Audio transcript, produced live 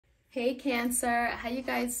Hey Cancer, how you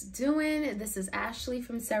guys doing? This is Ashley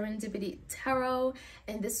from Serendipity Tarot,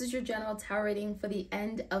 and this is your general tarot reading for the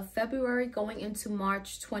end of February going into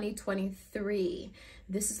March 2023.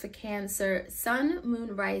 This is for Cancer, Sun,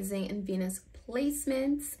 Moon, Rising, and Venus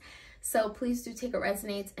placements. So please do take what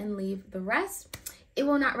resonates and leave the rest. It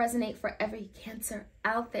will not resonate for every Cancer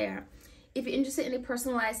out there. If you're interested in a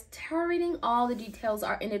personalized tarot reading, all the details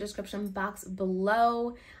are in the description box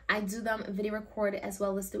below. I do them video recorded as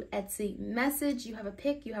well as through Etsy message. You have a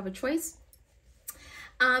pick, you have a choice.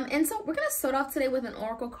 And so we're going to start off today with an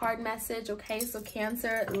oracle card message. Okay, so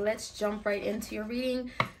Cancer, let's jump right into your reading.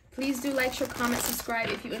 Please do like, share, comment, subscribe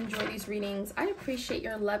if you enjoy these readings. I appreciate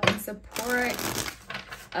your love and support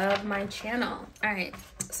of my channel. All right,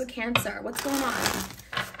 so Cancer, what's going on?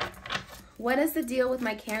 What is the deal with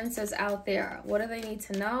my Cancers out there? What do they need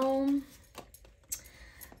to know?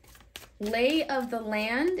 Lay of the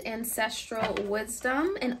land, ancestral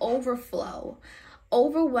wisdom, and overflow.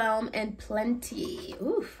 Overwhelm and plenty.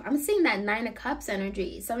 Oof, I'm seeing that Nine of Cups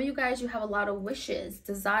energy. Some of you guys, you have a lot of wishes,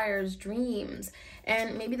 desires, dreams,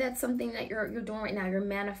 and maybe that's something that you're doing right now. You're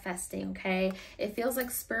manifesting, okay? It feels like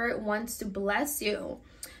Spirit wants to bless you.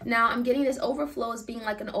 Now, I'm getting this overflow as being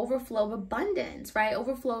like an overflow of abundance, right?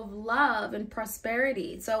 Overflow of love and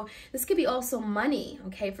prosperity. So this could be also money,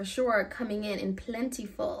 okay, for sure, coming in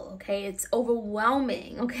plentiful, okay? It's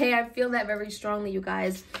overwhelming, okay? I feel that very strongly, you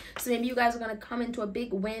guys. So maybe you guys are going to come into a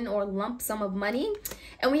big win or lump sum of money.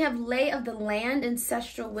 And we have lay of the land,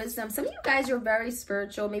 ancestral wisdom. Some of you guys, you're very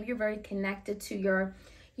spiritual. Maybe you're very connected to your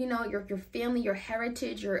your family, your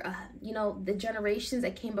heritage, your the generations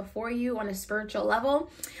that came before you on a spiritual level.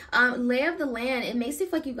 Lay of the land, it makes it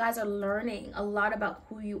feel like you guys are learning a lot about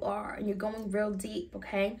who you are and you're going real deep.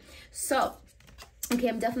 Okay, so okay,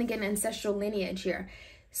 I'm definitely getting ancestral lineage here.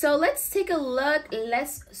 So let's take a look.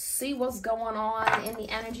 Let's see what's going on in the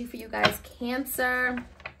energy for you guys, Cancer,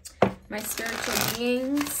 my spiritual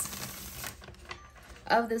beings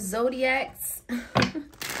of the zodiacs.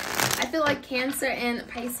 I feel like Cancer and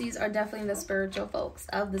Pisces are definitely the spiritual folks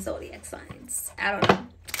of the zodiac signs. I don't know.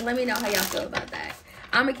 Let me know how y'all feel about that.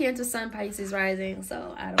 I'm a Cancer Sun, Pisces rising,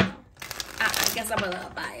 so I don't know. I guess I'm a little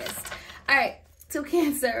biased. All right, so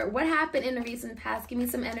Cancer, what happened in the recent past? Give me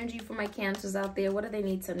some energy for my Cancers out there. What do they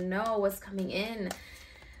need to know? What's coming in?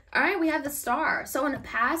 All right, we have the Star. So in the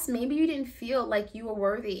past, maybe you didn't feel like you were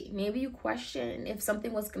worthy. Maybe you questioned if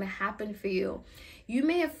something was going to happen for you. You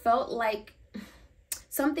may have felt like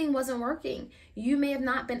something wasn't working. You may have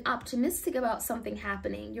not been optimistic about something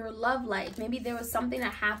happening. Your love life, maybe there was something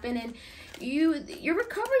that happened and you're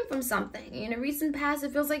recovering from something. In a recent past,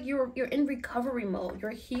 it feels like you're in recovery mode.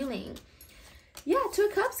 You're healing. Yeah, Two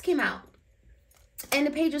of Cups came out. And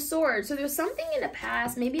the Page of Swords. So there's something in the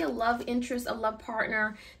past, maybe a love interest, a love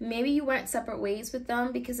partner. Maybe you went separate ways with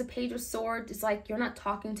them because the Page of Swords is like you're not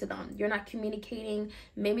talking to them. You're not communicating.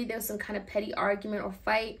 Maybe there's some kind of petty argument or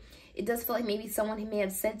fight. It does feel like maybe someone who may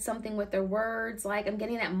have said something with their words. Like I'm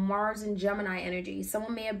getting that Mars and Gemini energy.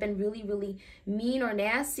 Someone may have been really, really mean or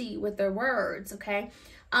nasty with their words, okay?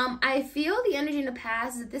 I feel the energy in the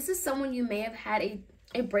past that this is someone you may have had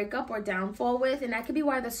a breakup or downfall with, and that could be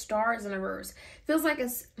why the Star is in reverse. Feels like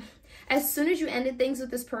as soon as you ended things with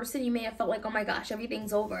this person, you may have felt like, oh my gosh,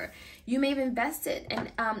 everything's over. You may have invested and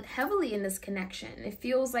heavily in this connection. It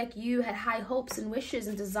feels like you had high hopes and wishes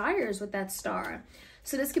and desires with that Star.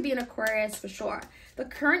 So this could be an Aquarius for sure. The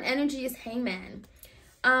current energy is Hangman.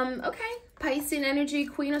 Okay, Piscean energy,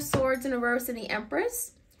 Queen of Swords in reverse, and the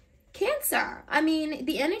Empress. Cancer. I mean,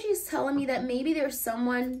 the energy is telling me that maybe there's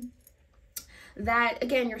someone that,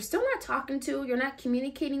 again, you're still not talking to, you're not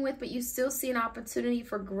communicating with, but you still see an opportunity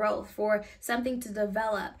for growth, for something to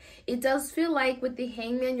develop. It does feel like with the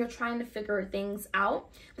Hangman, you're trying to figure things out.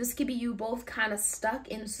 This could be you both kind of stuck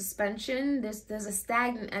in suspension. There's a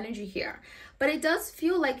stagnant energy here. But it does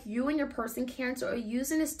feel like you and your person, Cancer, are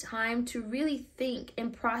using this time to really think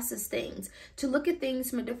and process things, to look at things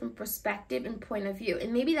from a different perspective and point of view.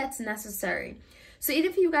 And maybe that's necessary. So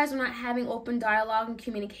even if you guys are not having open dialogue and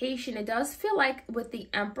communication, it does feel like with the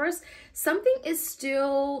Empress, something is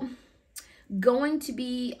still going to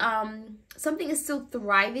be, something is still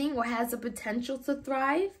thriving or has the potential to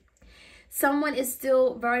thrive. Someone is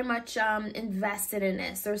still very much invested in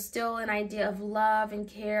this. There's still an idea of love and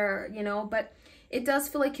care, you know, but it does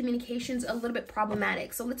feel like communication's a little bit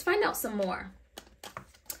problematic. So let's find out some more.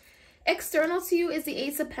 External to you is the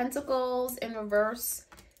Ace of Pentacles in reverse.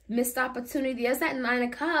 Missed opportunity. There's that Nine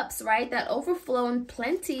of Cups, right? That overflow and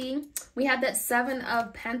plenty. We have that Seven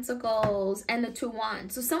of Pentacles and the Two of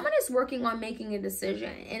Wands. So someone is working on making a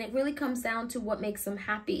decision, and it really comes down to what makes them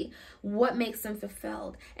happy, what makes them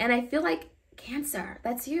fulfilled. And I feel like Cancer,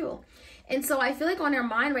 that's you. And so I feel like on their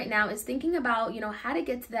mind right now is thinking about, you know, how to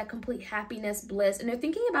get to that complete happiness, bliss, and they're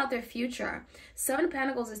thinking about their future. 7 of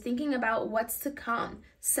Pentacles is thinking about what's to come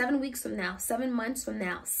 7 weeks from now, 7 months from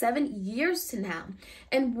now, 7 years to now.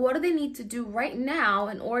 And what do they need to do right now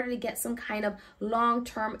in order to get some kind of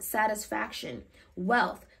long-term satisfaction,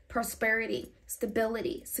 wealth, prosperity,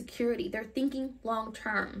 stability, security. They're thinking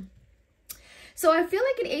long-term. So I feel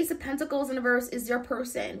like an Ace of Pentacles in reverse is your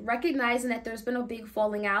person recognizing that there's been a big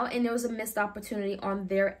falling out and there was a missed opportunity on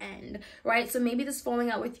their end, right? So maybe this falling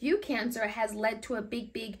out with you, Cancer, has led to a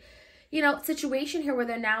big, you know, situation here where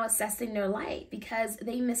they're now assessing their light because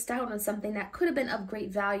they missed out on something that could have been of great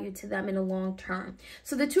value to them in the long term.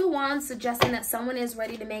 So the Two of Wands suggesting that someone is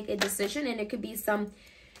ready to make a decision, and it could be some,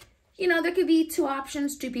 you know, there could be 2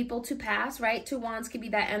 options, 2 people, 2 paths, right? 2 Wands could be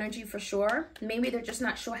that energy for sure. Maybe they're just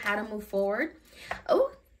not sure how to move forward.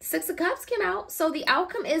 Oh, 6 of Cups came out. So the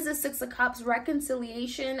outcome is the 6 of Cups,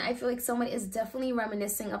 reconciliation. I feel like someone is definitely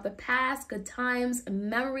reminiscing of the past, good times,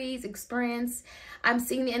 memories, experience. I'm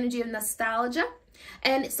seeing the energy of nostalgia.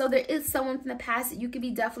 And so there is someone from the past that you could be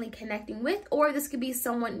definitely connecting with, or this could be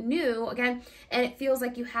someone new, again, and it feels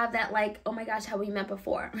like you have that, like, oh my gosh, how we met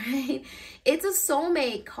before, right? It's a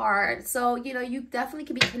soulmate card. So, you know, you definitely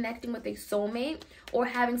could be connecting with a soulmate or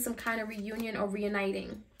having some kind of reunion or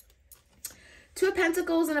reuniting. 2 of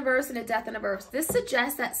Pentacles in a verse and a Death in a verse. This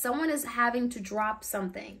suggests that someone is having to drop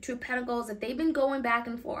something. 2 of Pentacles, if they've been going back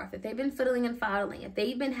and forth, if they've been fiddling and faddling, if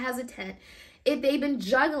they've been hesitant, if they've been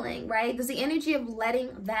juggling, right? There's the energy of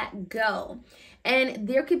letting that go. And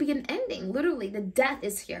there could be an ending. Literally, the death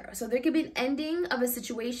is here. So there could be an ending of a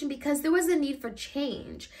situation because there was a need for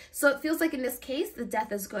change. So it feels like in this case, the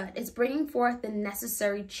death is good. It's bringing forth the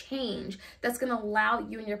necessary change that's going to allow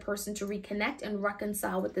you and your person to reconnect and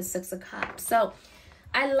reconcile with the 6 of Cups. So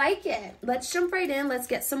I like it. Let's jump right in. Let's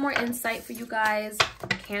get some more insight for you guys.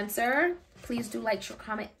 Cancer, please do like, share,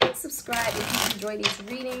 comment, and subscribe if you enjoy these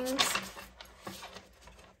readings.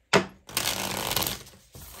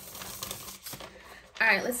 All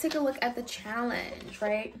right, let's take a look at the challenge,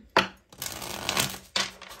 right?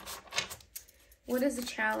 What is the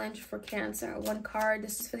challenge for Cancer? 1 card.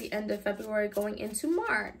 This is for the end of February going into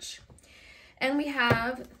March. And we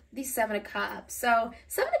have the 7 of Cups. So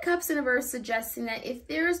 7 of Cups in reverse suggesting that if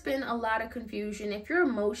there's been a lot of confusion, if your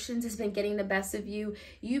emotions has been getting the best of you,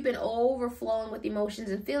 you've been overflowing with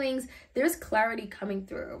emotions and feelings, there's clarity coming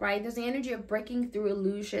through, right? There's the energy of breaking through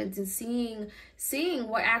illusions and seeing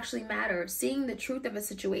what actually matters, seeing the truth of a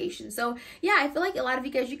situation. So yeah, I feel like a lot of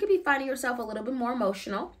you guys, you could be finding yourself a little bit more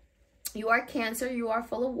emotional. You are Cancer, you are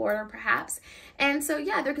full of water perhaps. And so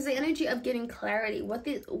yeah, there's the energy of getting clarity. What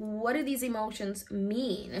do these emotions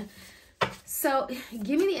mean? So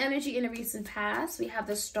give me the energy in a recent past. We have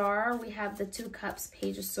the Star, we have the 2 Cups,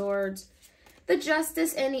 Page of Swords, the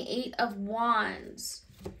Justice, and the 8 of Wands.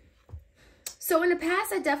 So in the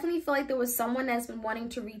past, I definitely feel like there was someone that's been wanting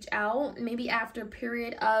to reach out, maybe after a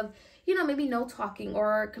period of, you know, maybe no talking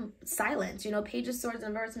or silence, you know, Page of Swords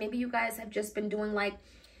in reverse. Maybe you guys have just been doing like,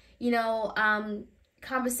 you know,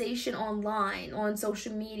 conversation online, on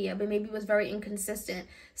social media, but maybe it was very inconsistent.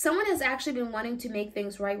 Someone has actually been wanting to make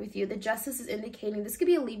things right with you. The Justice is indicating, this could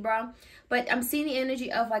be a Libra, but I'm seeing the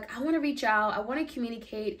energy of like, I want to reach out, I want to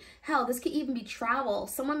communicate. Hell, this could even be travel.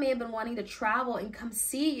 Someone may have been wanting to travel and come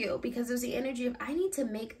see you because there's the energy of, I need to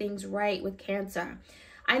make things right with Cancer.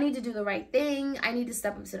 I need to do the right thing. I need to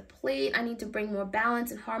step up to the plate. I need to bring more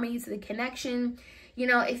balance and harmony to the connection. You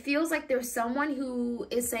know, it feels like there's someone who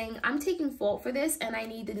is saying, I'm taking fault for this and I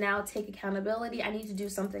need to now take accountability. I need to do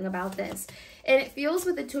something about this. And it feels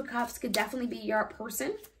with the 2 of Cups could definitely be your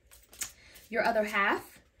person, your other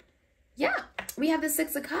half. Yeah, we have the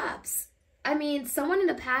 6 of Cups. I mean, someone in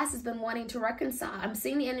the past has been wanting to reconcile. I'm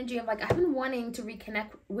seeing the energy of like, I've been wanting to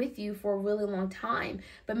reconnect with you for a really long time,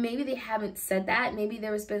 but maybe they haven't said that. Maybe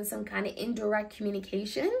there has been some kind of indirect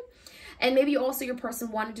communication. And maybe also your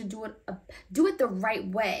person wanted to do it the right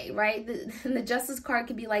way, right? The Justice card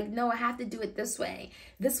could be like, no, I have to do it this way.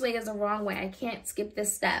 This way is the wrong way. I can't skip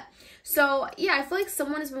this step. So yeah, I feel like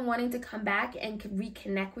someone has been wanting to come back and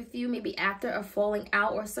reconnect with you, maybe after a falling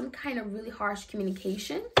out or some kind of really harsh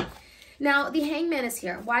communication. Now, the Hangman is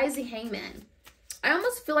here. Why is the Hangman? I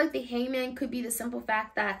almost feel like the Hangman could be the simple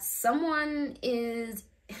fact that someone is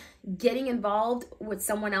getting involved with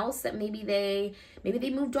someone else that maybe they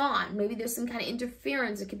moved on. Maybe there's some kind of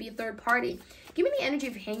interference. It could be a third party. Give me the energy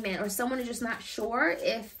of Hangman, or someone is just not sure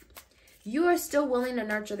if you are still willing to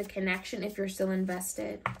nurture the connection, if you're still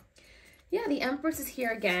invested. Yeah, the Empress is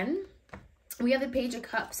here again. We have the Page of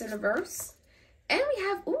Cups in reverse. And we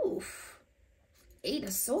have, oof, 8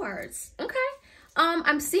 of Swords. Okay.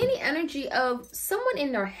 I'm seeing the energy of someone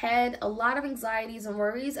in their head, a lot of anxieties and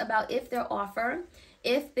worries about if their offer,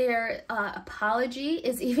 if their apology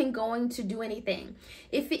is even going to do anything,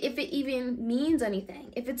 if it even means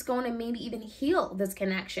anything, if it's going to maybe even heal this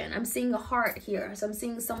connection. I'm seeing a heart here. So I'm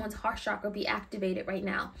seeing someone's heart chakra be activated right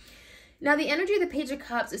now. Now, the energy of the Page of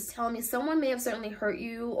Cups is telling me someone may have certainly hurt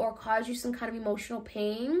you or caused you some kind of emotional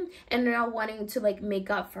pain, and they're now wanting to like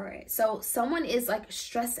make up for it. So someone is like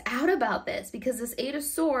stressed out about this because this Eight of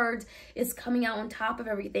Swords is coming out on top of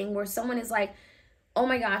everything, where someone is like, oh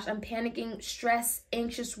my gosh, I'm panicking, stressed,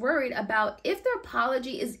 anxious, worried about if their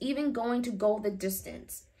apology is even going to go the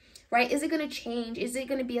distance, right? Is it going to change? Is it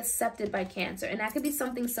going to be accepted by Cancer? And that could be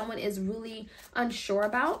something someone is really unsure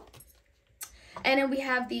about. And then we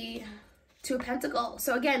have the Two of Pentacles.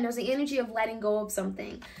 So again, there's the energy of letting go of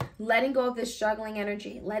something, letting go of this struggling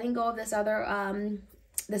energy, letting go of this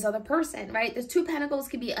other person, right? The Two of Pentacles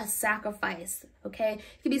could be a sacrifice, okay?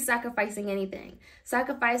 It could be sacrificing anything,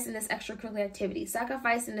 sacrificing this extracurricular activity,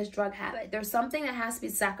 sacrificing this drug habit. There's something that has to be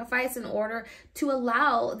sacrificed in order to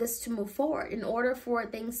allow this to move forward, in order for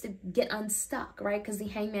things to get unstuck, right? Because the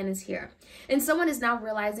Hangman is here. And someone is now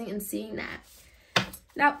realizing and seeing that.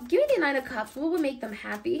 Now, give me the Nine of Cups. What would make them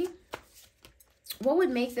happy? What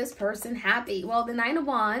would make this person happy? Well, the Nine of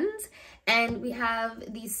Wands, and we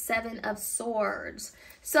have the Seven of Swords.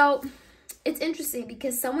 So it's interesting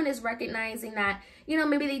because someone is recognizing that, you know,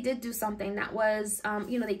 maybe they did do something that was,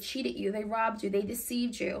 you know, they cheated you, they robbed you, they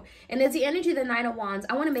deceived you. And as the energy of the Nine of Wands,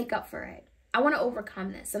 I want to make up for it. I want to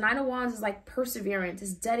overcome this. The Nine of Wands is like perseverance,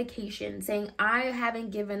 is dedication, saying, I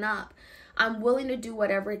haven't given up. I'm willing to do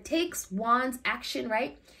whatever it takes. Wands, action,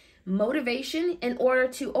 right? Motivation in order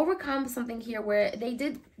to overcome something here where they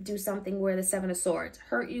did do something where the Seven of Swords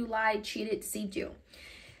hurt you, lied, cheated, deceived you.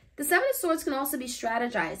 The Seven of Swords can also be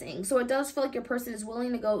strategizing. So it does feel like your person is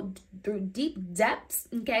willing to go through deep depths,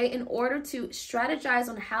 okay, in order to strategize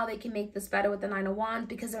on how they can make this better with the Nine of Wands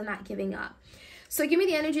because they're not giving up. So give me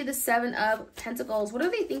the energy of the Seven of Pentacles. What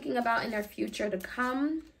are they thinking about in their future to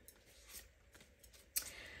come?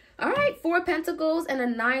 All right, Four of Pentacles and a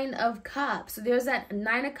Nine of Cups. So there's that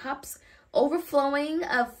Nine of Cups, overflowing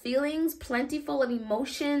of feelings, plentiful of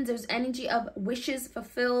emotions. There's energy of wishes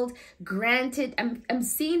fulfilled, granted. I'm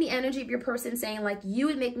seeing the energy of your person saying like, you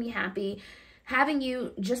would make me happy. Having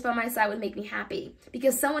you just by my side would make me happy,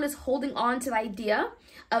 because someone is holding on to the idea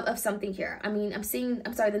of something here. I mean,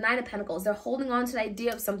 the Nine of Pentacles. They're holding on to the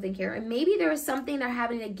idea of something here. And maybe there is something they're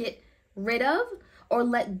having to get rid of or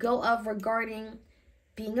let go of regarding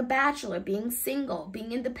being a bachelor, being single,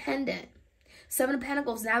 being independent. Seven of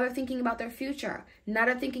Pentacles, now they're thinking about their future. Now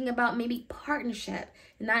they're thinking about maybe partnership.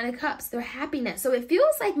 Nine of Cups, their happiness. So it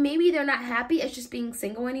feels like maybe they're not happy as just being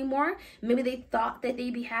single anymore. Maybe they thought that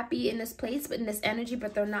they'd be happy in this place, but in this energy,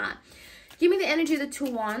 but they're not. Give me the energy of the Two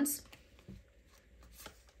of Wands.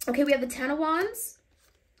 Okay, we have the Ten of Wands,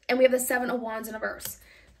 and we have the Seven of Wands in reverse.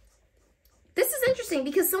 This is interesting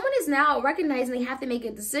because someone is now recognizing they have to make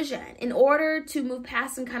a decision in order to move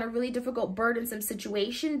past some kind of really difficult, burdensome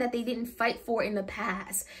situation that they didn't fight for in the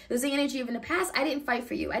past. There's the energy of in the past, I didn't fight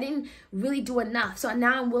for you. I didn't really do enough, so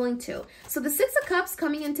now I'm willing to. So the Six of Cups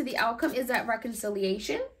coming into the outcome is that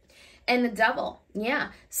reconciliation. And the Devil, yeah.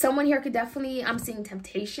 Someone here could definitely, I'm seeing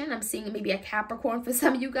temptation. I'm seeing maybe a Capricorn for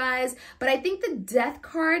some of you guys. But I think the Death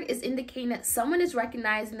card is indicating that someone is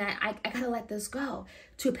recognizing that I got to let this go.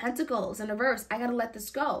 Two of Pentacles in reverse. I got to let this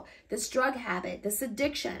go. This drug habit, this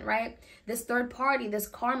addiction, right? This third party, this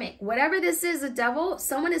karmic, whatever this is, the Devil,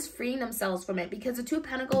 someone is freeing themselves from it. Because the Two of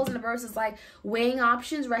Pentacles in reverse is like weighing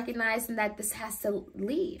options, recognizing that this has to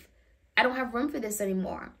leave. I don't have room for this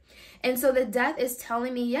anymore. And so the Death is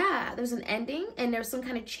telling me, yeah, there's an ending and there's some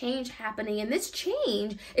kind of change happening. And this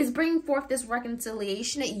change is bringing forth this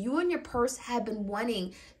reconciliation that you and your person have been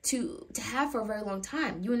wanting to have for a very long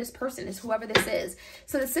time. You and this person is whoever this is.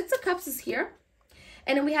 So the Six of Cups is here.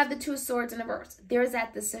 And then we have the Two of Swords in reverse. There's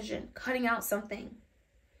that decision, cutting out something.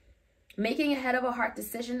 Making a head of a heart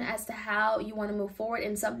decision as to how you want to move forward,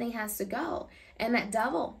 and something has to go. And that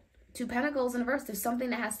Devil, Two Pentacles in reverse, there's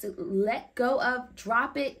something that has to let go of,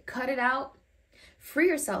 drop it, cut it out, free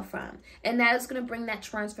yourself from. And that is going to bring that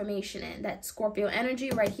transformation in. That Scorpio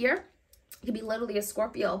energy right here. It could be literally a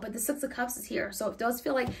Scorpio, but the Six of Cups is here. So it does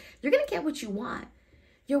feel like you're going to get what you want.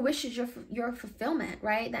 Your wishes, your fulfillment,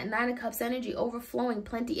 right? That Nine of Cups energy, overflowing,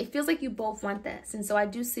 plenty. It feels like you both want this. And so I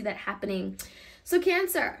do see that happening. So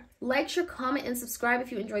Cancer, like, share, comment, and subscribe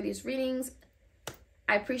if you enjoy these readings.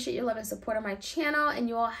 I appreciate your love and support on my channel, and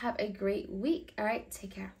you all have a great week. All right,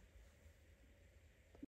 take care.